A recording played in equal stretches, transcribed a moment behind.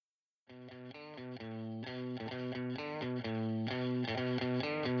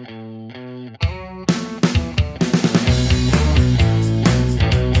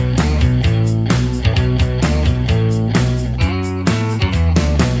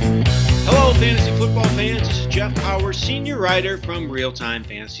football fans. This is Jeff Powers, senior writer from Real Time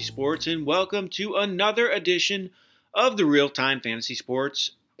Fantasy Sports, and welcome to another edition of the Real Time Fantasy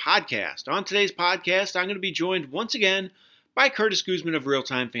Sports podcast. On today's podcast, I'm going to be joined once again by Curtis Guzman of Real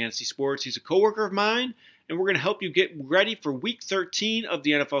Time Fantasy Sports. He's a coworker of mine, and we're going to help you get ready for Week 13 of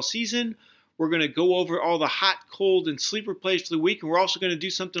the NFL season. We're going to go over all the hot, cold, and sleeper plays for the week, and we're also going to do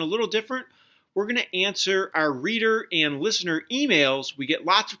something a little different. We're going to answer our reader and listener emails. We get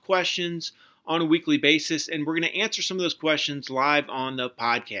lots of questions on a weekly basis, and we're going to answer some of those questions live on the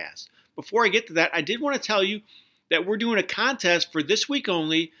podcast. Before I get to that, I did want to tell you that we're doing a contest for this week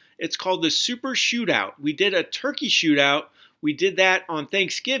only. It's called the Super Shootout. We did a turkey shootout. We did that on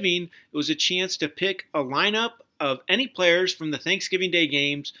Thanksgiving. It was a chance to pick a lineup of any players from the Thanksgiving Day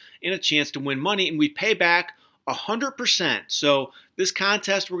games and a chance to win money, and we pay back 100%. So this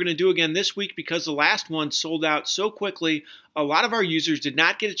contest we're going to do again this week because the last one sold out so quickly. A lot of our users did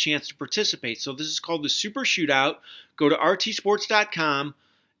not get a chance to participate. So this is called the Super Shootout. Go to rtsports.com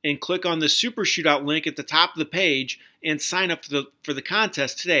and click on the Super Shootout link at the top of the page and sign up for the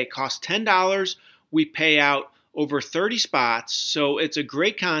contest today. It costs $10. We pay out over 30 spots. So it's a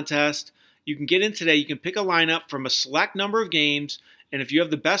great contest. You can get in today. You can pick a lineup from a select number of games. And if you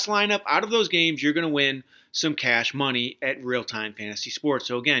have the best lineup out of those games, you're going to win some cash money at Real Time Fantasy Sports.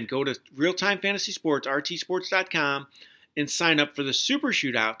 So again, go to Real Time Fantasy Sports, rtsports.com, and sign up for the Super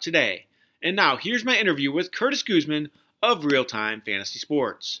Shootout today. And now, here's my interview with Curtis Guzman of Real Time Fantasy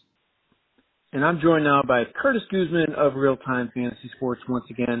Sports. And I'm joined now by Curtis Guzman of Real Time Fantasy Sports once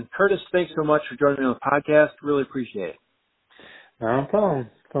again. Curtis, thanks so much for joining me on the podcast. Really appreciate it. No problem.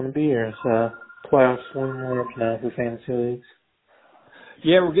 It's fun to be here. It's playoffs one more now for fantasy leagues.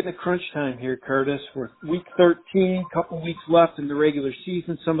 Yeah, we're getting a crunch time here, Curtis. We're Week 13, couple weeks left in the regular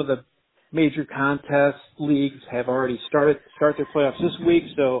season. Some of the major contest leagues have already start their playoffs this week,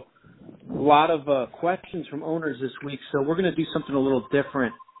 so a lot of questions from owners this week. So we're going to do something a little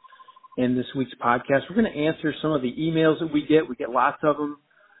different in this week's podcast. We're going to answer some of the emails that we get. We get lots of them,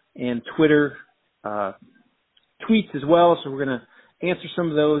 and Twitter tweets as well. So we're going to answer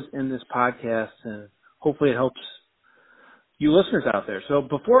some of those in this podcast, and hopefully it helps you listeners out there. So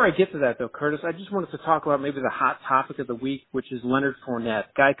before I get to that, though, Curtis, I just wanted to talk about maybe the hot topic of the week, which is Leonard Fournette.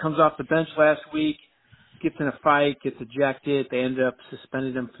 Guy comes off the bench last week, gets in a fight, gets ejected. They ended up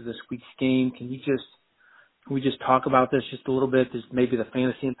suspending him for this week's game. Can we just talk about this just a little bit? Just maybe the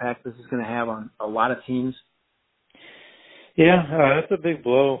fantasy impact this is going to have on a lot of teams. Yeah, that's a big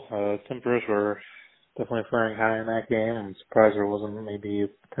blow. Tempers were definitely flaring high in that game. I'm surprised there wasn't maybe a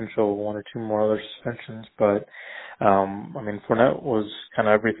potential one or two more other suspensions, but Fournette was kind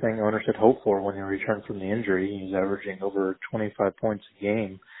of everything owners had hoped for when he returned from the injury. He's averaging over 25 points a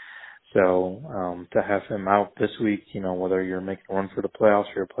game. So to have him out this week, whether you're making a run for the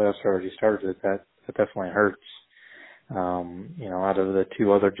playoffs or your playoffs already started, that definitely hurts. Out of the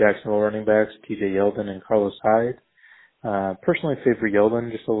two other Jacksonville running backs, TJ Yeldon and Carlos Hyde, personally favor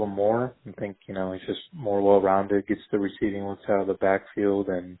Yeldon just a little more. I think, he's just more well-rounded, gets the receiving looks out of the backfield,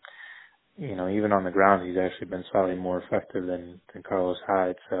 and, even on the ground, he's actually been slightly more effective than Carlos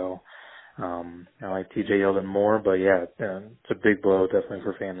Hyde. So, I like TJ Yeldon more, but yeah, it's a big blow definitely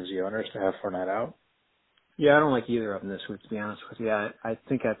for fantasy owners to have Fournette out. Yeah, I don't like either of them this week, to be honest with you. I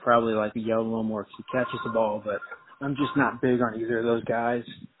think I'd probably like Yeldon a little more because he catches the ball, but I'm just not big on either of those guys.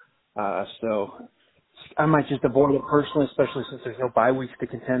 So I might just avoid it personally, especially since there's no bye weeks to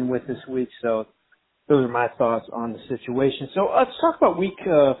contend with this week. So those are my thoughts on the situation. So let's talk about Week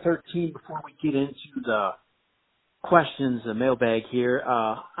 13 before we get into the questions, the mailbag here.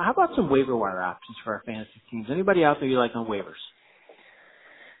 How about some waiver wire options for our fantasy teams? Anybody out there you like on waivers?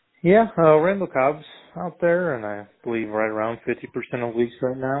 Yeah, Randall Cobb's out there, and I believe right around 50% of leagues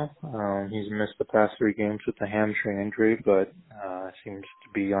right now. He's missed the past 3 games with the hamstring injury, but seems to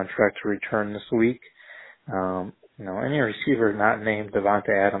be on track to return this week. Any receiver not named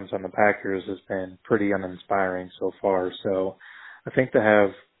Devontae Adams on the Packers has been pretty uninspiring so far. So I think to have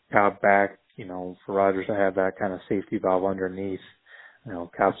Cobb back, for Rodgers to have that kind of safety valve underneath,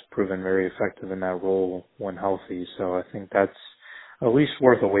 Cobb's proven very effective in that role when healthy. So I think that's at least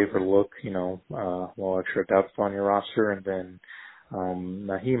worth a waiver look, a little extra depth on your roster. And then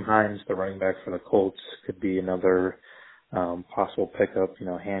Nyheim Hines, the running back for the Colts, could be another possible pickup,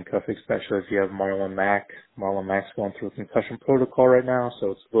 handcuff, especially if you have Marlon Mack. Marlon Mack's going through concussion protocol right now,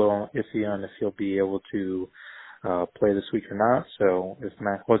 so it's a little iffy on if he'll be able to play this week or not. So if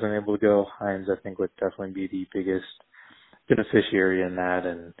Mack wasn't able to go, Hines, I think, would definitely be the biggest beneficiary in that,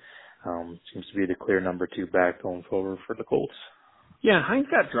 and seems to be the clear number 2 back going forward for the Colts. Yeah, Hines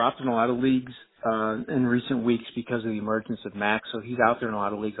got dropped in a lot of leagues in recent weeks because of the emergence of Max, so he's out there in a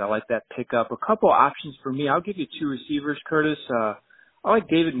lot of leagues. I like that pickup. A couple options for me. I'll give you two receivers, Curtis. I like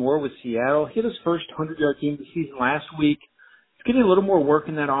David Moore with Seattle. He had his first 100-yard game of the season last week. He's getting a little more work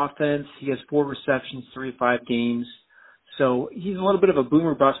in that offense. He has 4 receptions, 3 of 5 games. So he's a little bit of a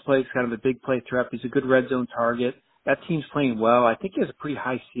boomer bust play. He's kind of a big play threat. He's a good red zone target. That team's playing well. I think he has a pretty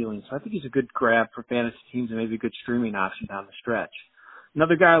high ceiling, so I think he's a good grab for fantasy teams and maybe a good streaming option down the stretch.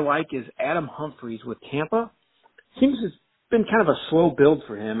 Another guy I like is Adam Humphries with Tampa. Seems it's been kind of a slow build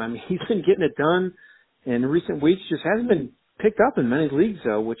for him. I mean, he's been getting it done in recent weeks, just hasn't been picked up in many leagues,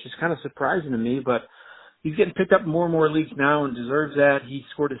 though, which is kind of surprising to me, but he's getting picked up in more and more leagues now and deserves that. He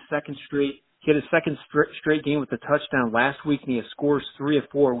scored his second straight. He had his second straight game with a touchdown last week, and he has scores 3 of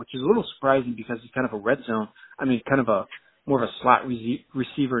 4, which is a little surprising because he's kind of a red zone. I mean, kind of a more of a slot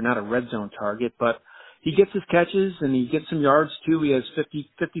receiver, not a red zone target. But he gets his catches, and he gets some yards, too. He has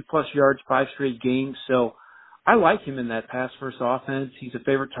 50-plus yards, 5 straight games. So I like him in that pass-first offense. He's a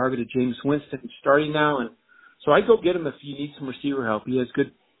favorite target of Jameis Winston. He's starting now, and so I'd go get him if you need some receiver help. He has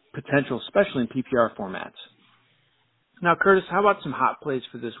good potential, especially in PPR formats. Now, Curtis, how about some hot plays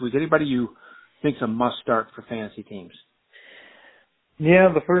for this week? Anybody you think's a must-start for fantasy teams? Yeah,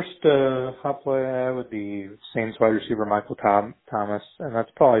 the first hot play I have would be Saints wide receiver Michael Thomas, and that's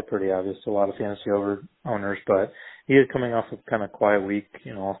probably pretty obvious to a lot of fantasy owners, but he is coming off a kind of quiet week,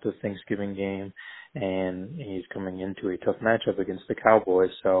 off the Thanksgiving game, and he's coming into a tough matchup against the Cowboys,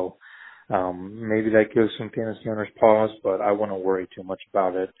 so maybe that gives some fantasy owners pause, but I wouldn't worry too much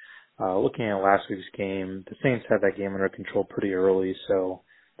about it. Looking at last week's game, the Saints had that game under control pretty early, so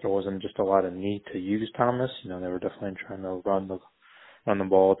there wasn't just a lot of need to use Thomas. They were definitely trying to run the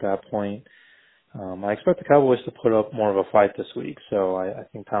ball at that point. I expect the Cowboys to put up more of a fight this week, so I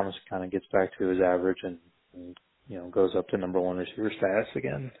think Thomas kind of gets back to his average and goes up to number 1 receiver status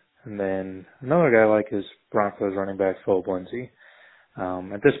again. And then another guy I like is Broncos running back Philip Lindsay.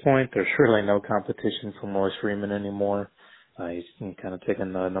 At this point, there's really no competition for Royce Freeman anymore. He's kind of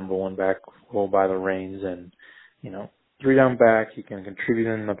taken the number 1 back role by the reins, and 3 down back. He can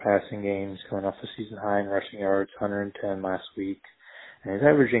contribute in the passing game. He's coming off a season high in rushing yards, 110 last week, and he's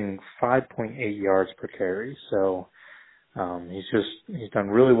averaging 5.8 yards per carry. So he's done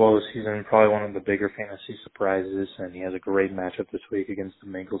really well this season. Probably one of the bigger fantasy surprises, and he has a great matchup this week against the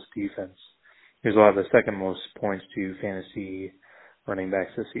Bengals defense. He's allowed the second most points to fantasy running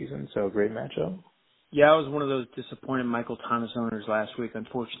backs this season, so a great matchup. Yeah, I was one of those disappointed Michael Thomas owners last week.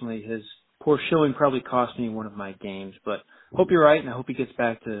 Unfortunately, his poor showing probably cost me one of my games, but hope you're right, and I hope he gets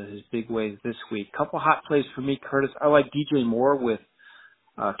back to his big ways this week. Couple hot plays for me, Curtis. I like DJ Moore with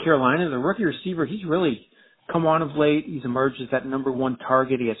Carolina. The rookie receiver, he's really come on of late. He's emerged as that number 1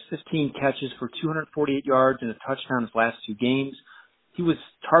 target. He has 15 catches for 248 yards and a touchdown his last 2 games. He was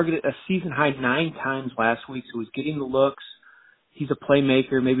targeted a season-high 9 times last week, so he's getting the looks. He's a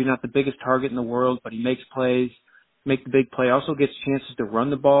playmaker, maybe not the biggest target in the world, but he makes plays, make the big play, also gets chances to run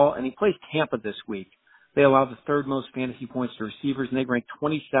the ball, and he plays Tampa this week. They allow the 3rd most fantasy points to receivers, and they rank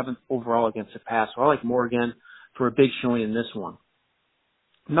 27th overall against the pass. So I like Moore again for a big showing in this one.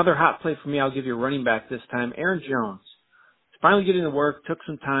 Another hot play for me, I'll give you a running back this time, Aaron Jones. He's finally getting to work, took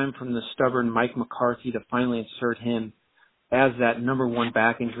some time from the stubborn Mike McCarthy to finally insert him as that number 1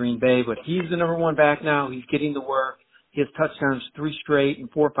 back in Green Bay, but he's the number 1 back now. He's getting the work. He has touchdowns 3 straight in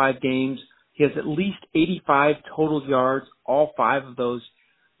 4 or 5 games. He has at least 85 total yards, all 5 of those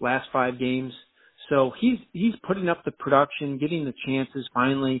last 5 games. So he's putting up the production, getting the chances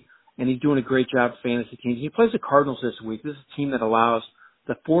finally, and he's doing a great job for fantasy teams. He plays the Cardinals this week. This is a team that allows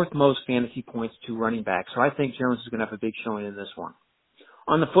the 4th most fantasy points to running backs. So I think Jones is going to have a big showing in this one.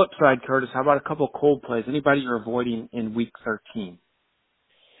 On the flip side, Curtis, how about a couple of cold plays? Anybody you're avoiding in Week 13?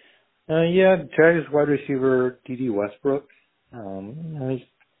 Yeah, Jags wide receiver D.D. Westbrook. He's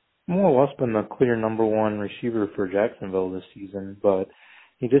more or less been the clear number 1 receiver for Jacksonville this season, but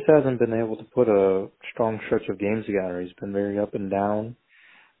he just hasn't been able to put a strong stretch of games together. He's been very up and down.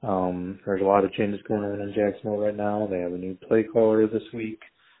 There's a lot of changes going on in Jacksonville right now. They have a new play caller this week.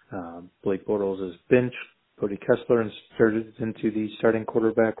 Blake Bortles is benched. Cody Kessler inserted into the starting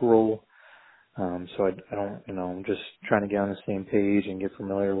quarterback role. So I don't, I'm just trying to get on the same page and get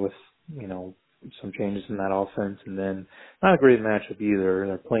familiar with, some changes in that offense. And then not a great matchup either.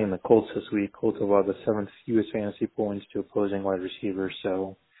 They're playing the Colts this week. Colts have allowed the 7th fewest fantasy points to opposing wide receivers.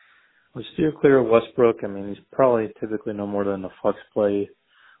 So let's steer clear of Westbrook. I mean, he's probably typically no more than a flex play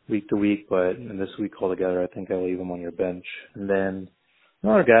week to week, but in this week altogether, I think I'll leave him on your bench. And then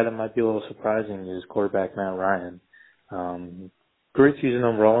another guy that might be a little surprising is quarterback Matt Ryan. Great season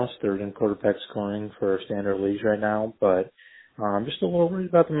overall, 3rd in quarterback scoring for standard leagues right now, but I'm just a little worried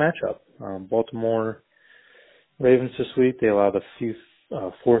about the matchup. Baltimore Ravens this week, they allow the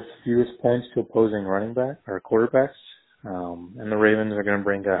fourth fewest points to opposing running back or quarterbacks. And the Ravens are going to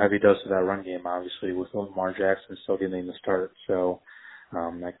bring a heavy dose of that run game, obviously, with Lamar Jackson still getting the start. So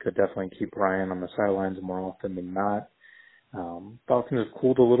that could definitely keep Ryan on the sidelines more often than not. Falcons have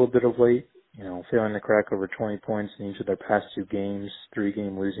cooled a little bit of late, failing to crack over 20 points in each of their past 2 games,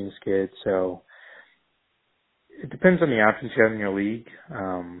 3-game losing skid. So it depends on the options you have in your league.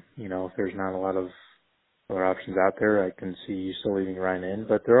 If there's not a lot of other options out there, I can see you still leaving Ryan in.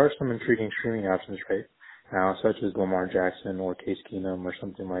 But there are some intriguing streaming options right now, such as Lamar Jackson or Case Keenum or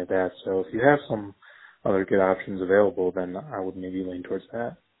something like that. So if you have some other good options available, then I would maybe lean towards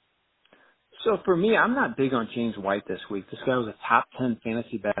that. So for me, I'm not big on James White this week. This guy was a top 10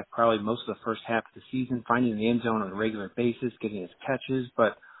 fantasy back probably most of the first half of the season, finding the end zone on a regular basis, getting his catches.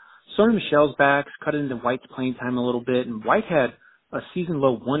 But Sony Michel's back, cut into White's playing time a little bit, and White had a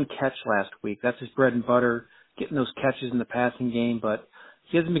season-low 1 catch last week. That's his bread and butter, getting those catches in the passing game, but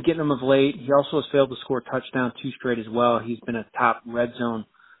he hasn't been getting them of late. He also has failed to score a touchdown 2 straight as well. He's been a top red zone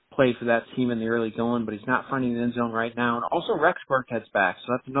play for that team in the early going, but he's not finding the end zone right now. And also Rex Burkhead's back,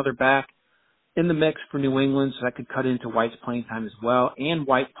 so that's another back in the mix for New England, so that could cut into White's playing time as well. And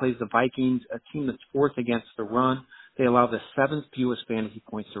White plays the Vikings, a team that's 4th against the run. They allow the 7th fewest fantasy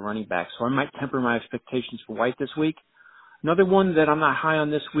points to running back, so I might temper my expectations for White this week. Another one that I'm not high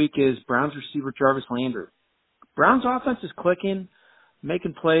on this week is Browns receiver Jarvis Landry. Browns offense is clicking,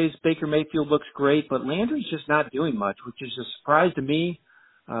 making plays. Baker Mayfield looks great, but Landry's just not doing much, which is a surprise to me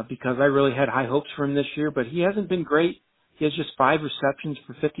because I really had high hopes for him this year, but he hasn't been great. He has just 5 receptions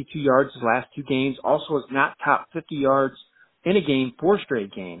for 52 yards his last 2 games. Also is not top 50 yards in a game 4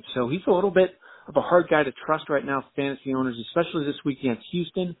 straight games. So he's a little bit of a hard guy to trust right now for fantasy owners, especially this week against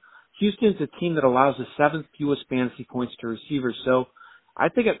Houston. Houston's a team that allows the 7th fewest fantasy points to receivers. So I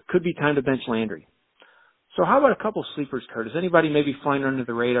think it could be time to bench Landry. So how about a couple sleepers, Curtis? Anybody maybe flying under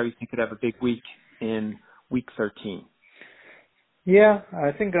the radar you think could have a big week in week 13? Yeah,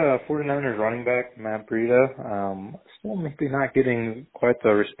 I think 49ers running back, Matt Breida, still maybe not getting quite the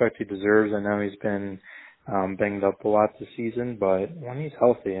respect he deserves. I know he's been banged up a lot this season, but when he's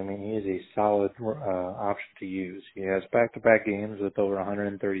healthy, I mean, he is a solid option to use. He has back-to-back games with over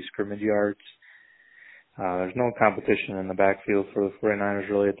 130 scrimmage yards. There's no competition in the backfield for the 49ers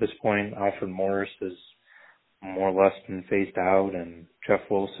really at this point. Alfred Morris is more or less been phased out, and Jeff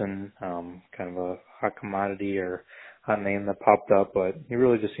Wilson, kind of a hot commodity or hot name that popped up, but he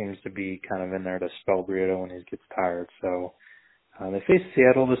really just seems to be kind of in there to spell Breida when he gets tired. So they face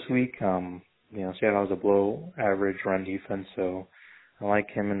Seattle this week. Seattle has a below average run defense, so I like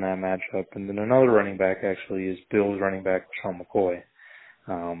him in that matchup. And then another running back actually is Bills running back Sean McCoy.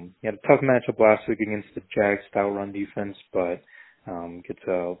 He had a tough matchup last week against the Jags stout run defense, but gets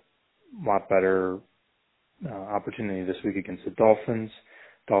a lot better opportunity this week against the Dolphins.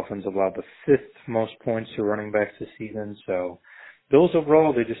 Dolphins allowed the 5th most points to running backs this season. So Bills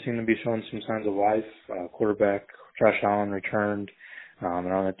overall, they just seem to be showing some signs of life. Quarterback Josh Allen returned. They're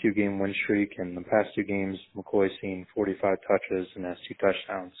on a 2-game win streak. In the past 2 games, McCoy's seen 45 touches and has 2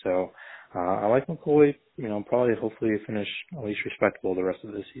 touchdowns. So I like McCoy, probably hopefully finish at least respectable the rest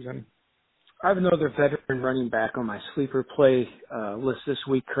of the season. I have another veteran running back on my sleeper play list this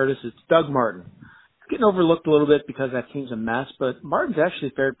week, Curtis. It's Doug Martin. Getting overlooked a little bit because that team's a mess, but Martin's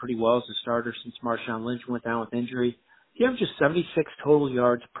actually fared pretty well as a starter since Marshawn Lynch went down with injury. He averages 76 total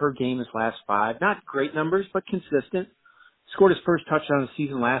yards per game his last 5. Not great numbers, but consistent. Scored his first touchdown of the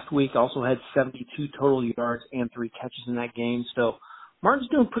season last week. Also had 72 total yards and 3 catches in that game. So Martin's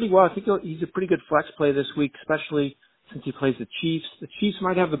doing pretty well. I think he's a pretty good flex play this week, especially since he plays the Chiefs. The Chiefs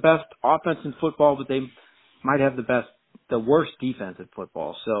might have the best offense in football, but they might have the worst defense in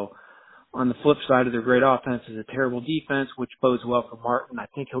football. So on the flip side of their great offense is a terrible defense, which bodes well for Martin. I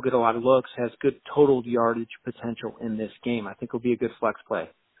think he'll get a lot of looks, has good total yardage potential in this game. I think he'll be a good flex play.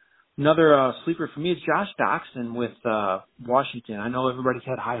 Another sleeper for me is Josh Doctson with Washington. I know everybody's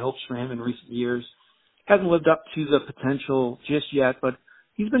had high hopes for him in recent years. Hasn't lived up to the potential just yet, but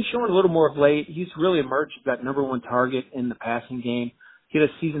he's been showing a little more of late. He's really emerged as that number 1 target in the passing game. He had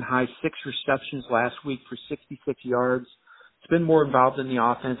a season-high 6 receptions last week for 66 yards. He's been more involved in the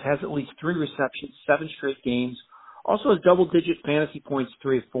offense, has at least 3 receptions, 7 straight games. Also has double-digit fantasy points,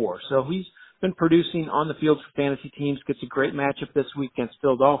 3 of 4. So he's been producing on the field for fantasy teams. Gets a great matchup this week against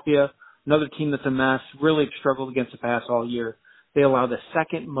Philadelphia, another team that's a mess, really struggled against the pass all year. They allow the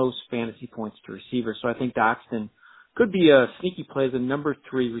 2nd most fantasy points to receivers. So I think Doxton could be a sneaky play as a number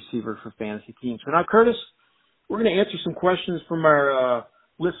 3 receiver for fantasy teams. So now, Curtis, we're going to answer some questions from our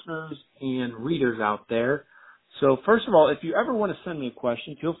listeners and readers out there. So first of all, if you ever want to send me a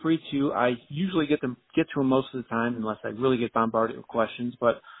question, feel free to. I usually get to them most of the time unless I really get bombarded with questions.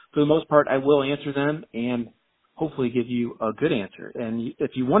 But for the most part, I will answer them and hopefully give you a good answer. And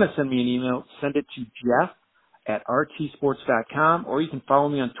if you want to send me an email, send it to jeff@rtsports.com, or you can follow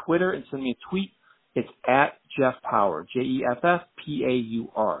me on Twitter and send me a tweet. It's at Jeff Power,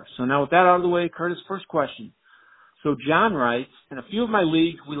 JEFFPAUR. So now with that out of the way, Curtis, first question. So John writes, in a few of my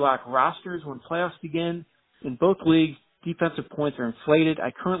leagues, we lock rosters when playoffs begin. In both leagues, defensive points are inflated.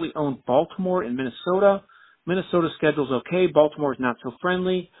 I currently own Baltimore and Minnesota. Minnesota's schedule's okay. Baltimore is not so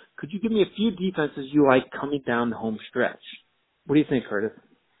friendly. Could you give me a few defenses you like coming down the home stretch? What do you think, Curtis?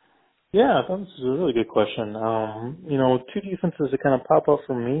 Yeah, this is a really good question. Two defenses that kind of pop up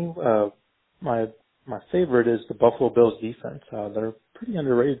for me. My favorite is the Buffalo Bills defense. They're a pretty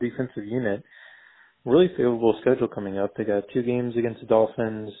underrated defensive unit. Really favorable schedule coming up. They got 2 games against the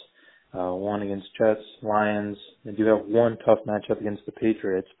Dolphins, 1 against Jets, Lions. They do have 1 tough matchup against the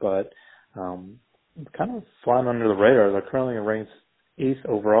Patriots, but kind of flying under the radar. They're currently ranked 8th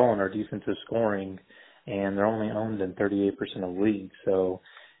overall in our defensive scoring, and they're only owned in 38% of leagues. So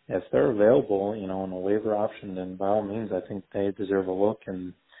if they're available, in a waiver option, then by all means, I think they deserve a look.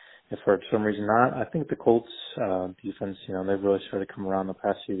 And if for some reason not, I think the Colts defense, they've really started to come around the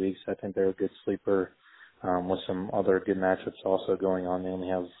past few weeks. I think they're a good sleeper with some other good matchups also going on. They only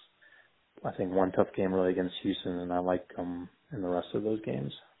have, I think, 1 tough game really against Houston, and I like them in the rest of those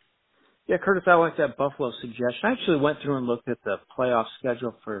games. Yeah, Curtis, I like that Buffalo suggestion. I actually went through and looked at the playoff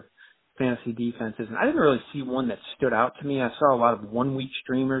schedule for fantasy defenses, and I didn't really see one that stood out to me. I saw a lot of one-week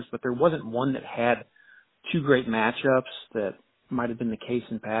streamers, but there wasn't one that had 2 great matchups that might have been the case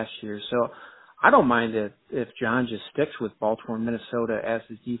in past years. So I don't mind if John just sticks with Baltimore and Minnesota as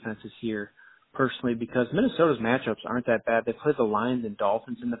his defenses here personally, because Minnesota's matchups aren't that bad. They play the Lions and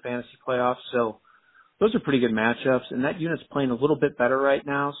Dolphins in the fantasy playoffs, so those are pretty good matchups, and that unit's playing a little bit better right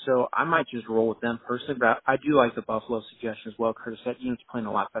now, so I might just roll with them personally, but I do like the Buffalo suggestion as well, Curtis. That unit's playing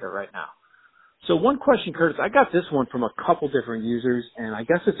a lot better right now. So one question, Curtis, I got this one from a couple different users, and I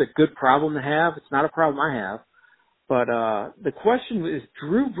guess it's a good problem to have. It's not a problem I have, but the question is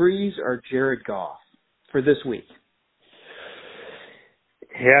Drew Brees or Jared Goff for this week?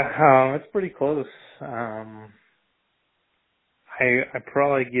 Yeah, it's pretty close. I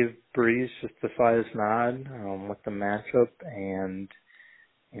probably give Breeze just the slightest nod with the matchup, and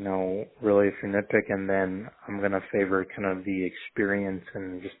really if you're nitpicking, then I'm going to favor kind of the experience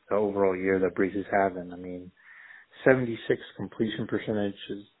and just the overall year that Breeze is having. I mean, 76 completion percentage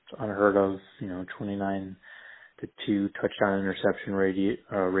is unheard of. 29 to 2 touchdown interception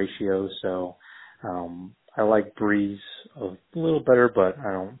ratio. So I like Breeze a little better, but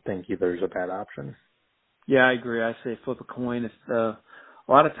I don't think either is a bad option. Yeah, I agree. I say flip a coin. If a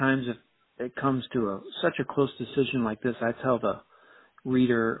lot of times if it comes to such a close decision like this, I tell the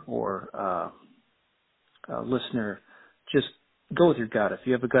reader or listener, just go with your gut. If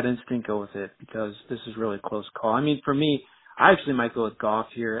you have a gut instinct, go with it, because this is really a close call. I mean, for me, I actually might go with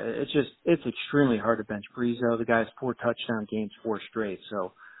Goff here. It's extremely hard to bench Breeze, though. The guy's 4 touchdown games, 4 straight,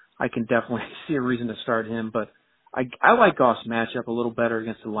 so I can definitely see a reason to start him, but I like Goff's matchup a little better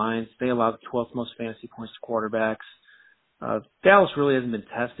against the Lions. They allow the 12th most fantasy points to quarterbacks. Dallas really hasn't been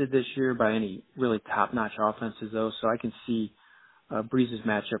tested this year by any really top-notch offenses, though, so I can see Breeze's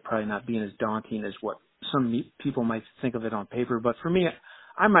matchup probably not being as daunting as what some people might think of it on paper. But for me,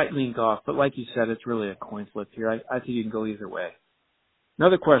 I might lean Goff, but like you said, it's really a coin flip here. I think you can go either way.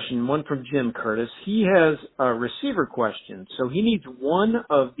 Another question, one from Jim Curtis. He has a receiver question, so he needs one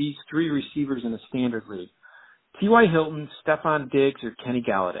of these 3 receivers in a standard league. T.Y. Hilton, Stephon Diggs, or Kenny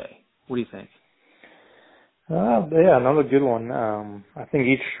Galladay? What do you think? Yeah, another good one. I think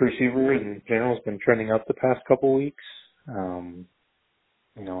each receiver in general has been trending up the past couple weeks.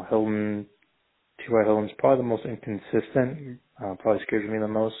 Hilton, T.Y. Hilton's probably the most inconsistent. Probably scares me the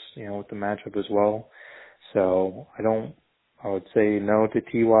most, with the matchup as well. So I would say no to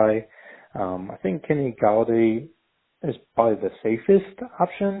T.Y. I think Kenny Galladay is probably the safest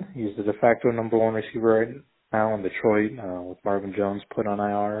option. He's the de facto number 1 receiver right now in Detroit, with Marvin Jones put on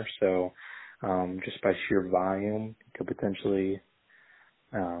IR. So just by sheer volume, he could potentially,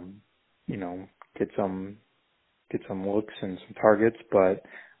 get some looks and some targets. But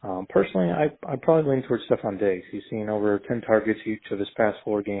personally, I'd probably lean towards Stephon Diggs. He's seen over 10 targets each of his past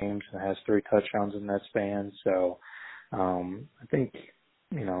 4 games and has 3 touchdowns in that span. So I think,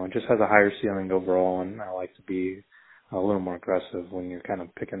 it just has a higher ceiling overall, and I like to be a little more aggressive when you're kind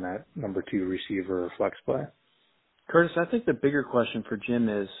of picking that number 2 receiver or flex play. Curtis, I think the bigger question for Jim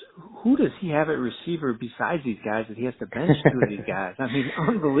is, who does he have at receiver besides these guys that he has to bench 2 of these guys? I mean,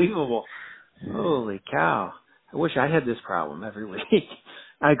 unbelievable. Holy cow. I wish I had this problem every week.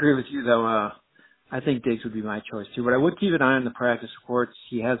 I agree with you, though. I think Diggs would be my choice, too. But I would keep an eye on the practice reports.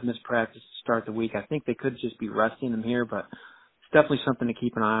 He has missed practice to start the week. I think they could just be resting him here, but it's definitely something to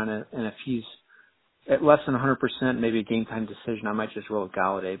keep an eye on. And if he's at less than 100%, maybe a game-time decision, I might just roll with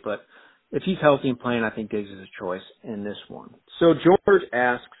Galladay. But if he's healthy and playing, I think Diggs is a choice in this one. So George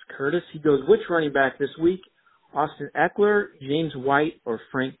asks Curtis, he goes, which running back this week? Austin Eckler, James White, or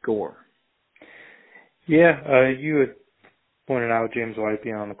Frank Gore? Yeah, you had pointed out James White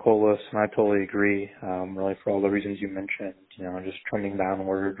being on the call list, and I totally agree, really for all the reasons you mentioned, just trending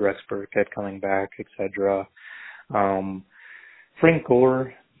downward, Rex Burkhead coming back, etc. Frank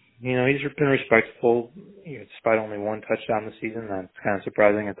Gore, he's been respectful, despite only one touchdown this season. That's kind of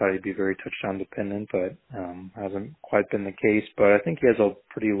surprising. I thought he'd be very touchdown dependent, but hasn't quite been the case. But I think he has a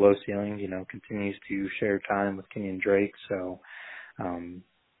pretty low ceiling, continues to share time with Kenyon Drake, so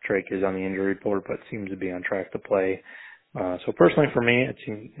Drake is on the injury report, but seems to be on track to play. So personally for me, it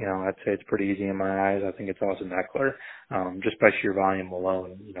seems, I'd say it's pretty easy in my eyes. I think it's Austin Eckler. Just by sheer volume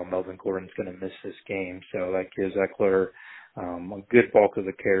alone, Melvin Gordon's going to miss this game. So that gives Eckler a good bulk of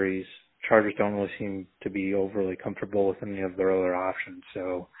the carries. Chargers don't really seem to be overly comfortable with any of their other options.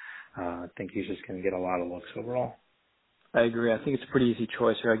 So I think he's just going to get a lot of looks overall. I agree. I think it's a pretty easy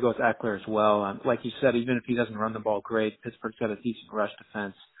choice here. I go with Eckler as well. Like you said, even if he doesn't run the ball great, Pittsburgh's got a decent rush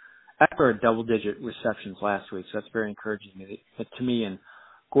defense. Eckler had double-digit receptions last week, so that's very encouraging to me. And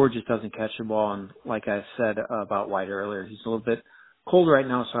Gore just doesn't catch the ball. And like I said about White earlier, he's a little bit cold right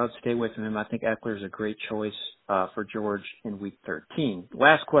now, so I would stay away from him. I think Eckler is a great choice for George in Week 13.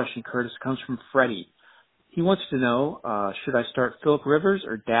 Last question, Curtis, comes from Freddie. He wants to know, should I start Phillip Rivers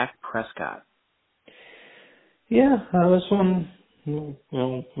or Dak Prescott? Yeah, this one,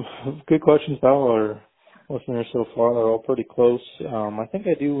 good questions, pal. Our listeners so far, they're all pretty close. I think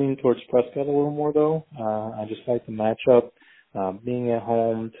I do lean towards Prescott a little more, though. I just like the matchup, being at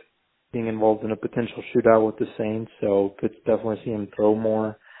home, being involved in a potential shootout with the Saints, so could definitely see him throw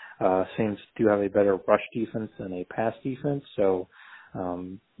more. Saints do have a better rush defense than a pass defense, so,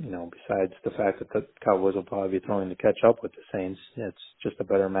 besides the fact that the Cowboys will probably be throwing to catch up with the Saints, it's just a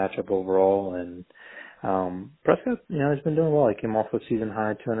better matchup overall. And Prescott, he's been doing well. He came off a season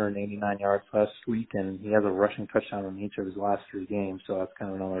high 289 yards last week, and he has a rushing touchdown in each of his last 3 games, so that's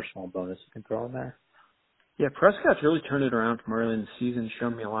kind of another small bonus you can throw in there. Yeah, Prescott's really turned it around from early in the season,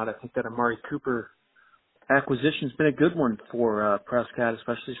 shown me a lot. I think that Amari Cooper acquisition's been a good one for Prescott,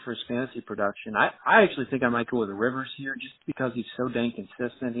 especially for his fantasy production. I actually think I might go with Rivers here just because he's so dang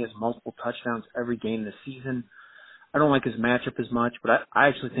consistent. He has multiple touchdowns every game this season. I don't like his matchup as much, but I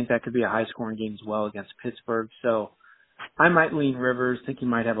actually think that could be a high-scoring game as well against Pittsburgh. So I might lean Rivers, think he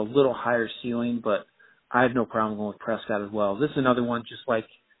might have a little higher ceiling, but I have no problem going with Prescott as well. This is another one just like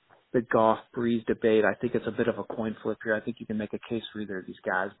the Goff-Breeze debate. I think it's a bit of a coin flip here. I think you can make a case for either of these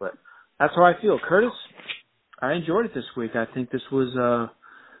guys, but that's how I feel. Curtis, I enjoyed it this week. I think this was a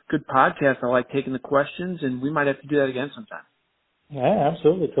good podcast. I like taking the questions, and we might have to do that again sometime. Yeah,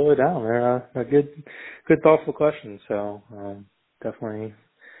 absolutely. Totally down. They're a good, thoughtful questions. So definitely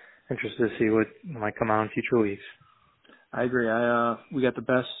interested to see what might come out in future weeks. I agree. We got the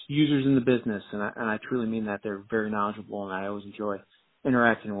best users in the business, and I truly mean that. They're very knowledgeable, and I always enjoy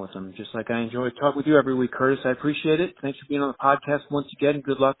interacting with them, just like I enjoy talking with you every week, Curtis. I appreciate it. Thanks for being on the podcast once again, and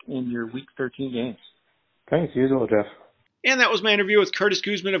good luck in your Week 13 games. Thanks. You as well, Jeff. And that was my interview with Curtis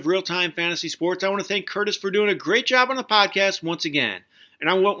Guzman of Real Time Fantasy Sports. I want to thank Curtis for doing a great job on the podcast once again. And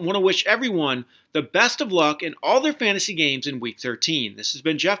I want to wish everyone the best of luck in all their fantasy games in Week 13. This has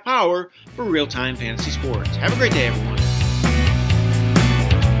been Jeff Power for Real Time Fantasy Sports. Have a great day, everyone.